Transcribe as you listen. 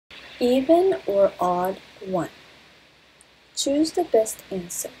Even or odd 1. Choose the best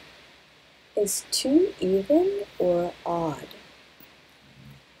answer. Is 2 even or odd?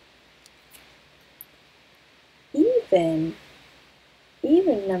 Even.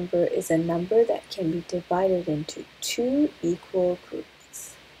 Even number is a number that can be divided into 2 equal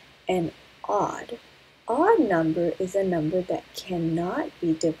groups. And odd number is a number that cannot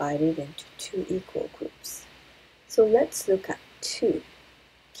be divided into 2 equal groups. So let's look at 2.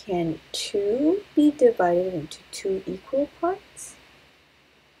 Can 2 be divided into 2 equal parts?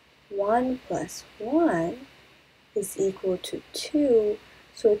 1 plus 1 is equal to 2,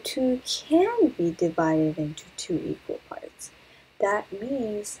 so 2 can be divided into 2 equal parts. That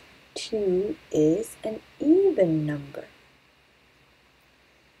means 2 is an even number.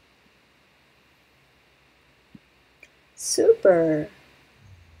 Super!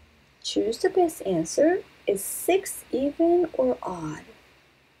 Choose the best answer. Is 6 even or odd?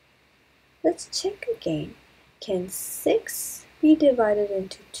 Let's check again. Can 6 be divided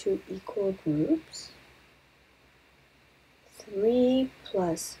into 2 equal groups? 3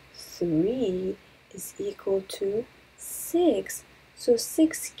 plus 3 is equal to 6. So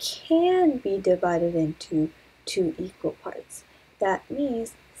 6 can be divided into 2 equal parts. That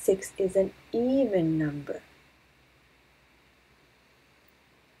means 6 is an even number.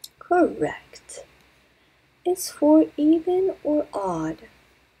 Correct. Is 4 even or odd?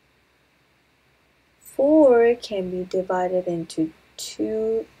 4 can be divided into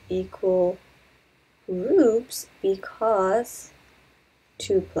 2 equal groups because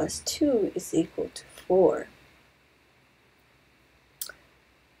 2 plus 2 is equal to 4.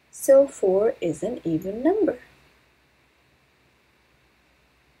 So 4 is an even number.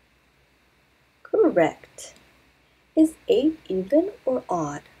 Correct. Is 8 even or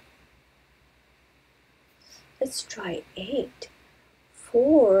odd? Let's try 8.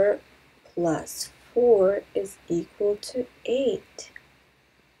 4 plus 4 is equal to 8.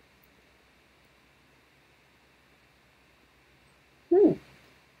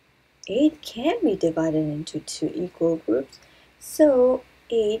 8 can be divided into 2 equal groups, so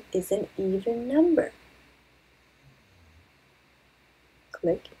 8 is an even number.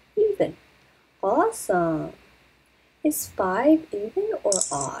 Click even. Awesome! Is 5 even or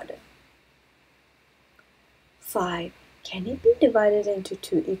odd? 5, can it be divided into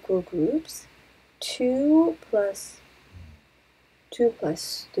 2 equal groups? 2 plus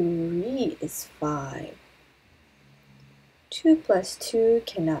 3 is 5. 2 plus 2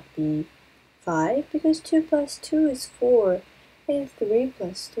 cannot be 5 because 2 plus 2 is 4 and 3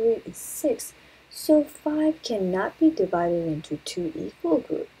 plus 3 is 6. So 5 cannot be divided into 2 equal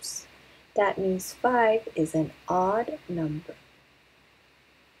groups. That means 5 is an odd number.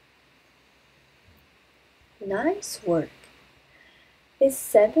 Nice work. Is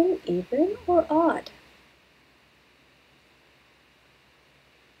 7 even or odd?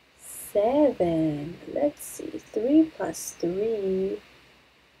 7. Let's see. 3 plus 3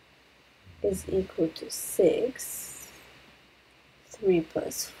 is equal to 6. 3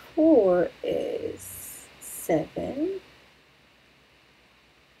 plus 4 is 7.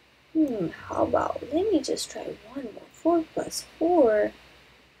 How about, let me just try one more. 4 plus 4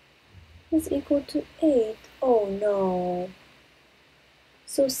 is equal to 8. Oh no.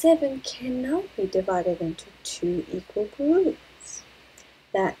 So 7 cannot be divided into 2 equal groups.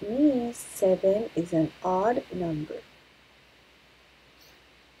 That means 7 is an odd number.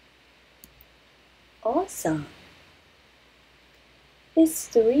 Awesome. Is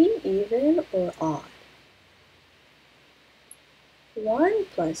 3 even or odd? 1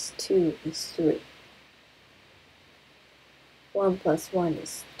 plus 2 is 3. 1 plus 1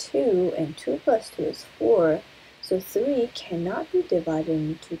 is 2, and 2 plus 2 is 4. So 3 cannot be divided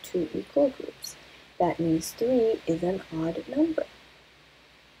into 2 equal groups. That means 3 is an odd number.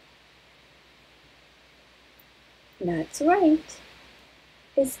 That's right.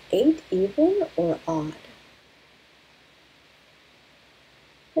 Is 8 even or odd?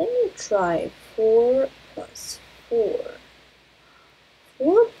 Let me try 4 plus 4.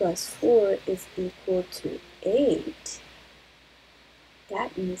 4 plus 4 is equal to 8.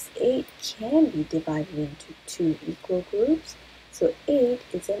 That means 8 can be divided into 2 equal groups, so 8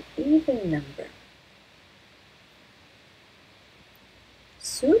 is an even number.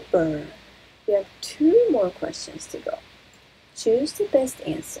 Super! We have 2 more questions to go. Choose the best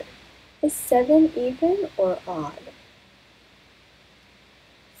answer. Is 7 even or odd?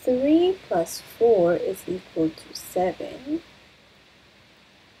 3 plus 4 is equal to 7.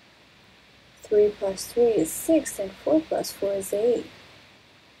 3 plus 3 is 6, and 4 plus 4 is 8.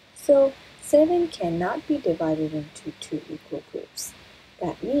 So 7 cannot be divided into 2 equal groups.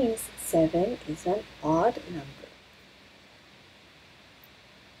 That means 7 is an odd number.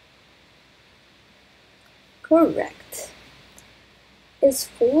 Correct. Is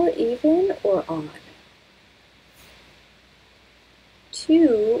 4 even or odd?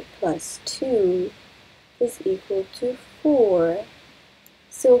 2 plus 2 is equal to 4.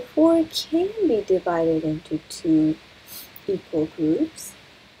 So 4 can be divided into 2 equal groups.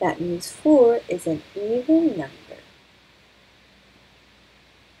 That means 4 is an even number.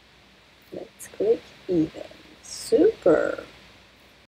 Let's click even. Super!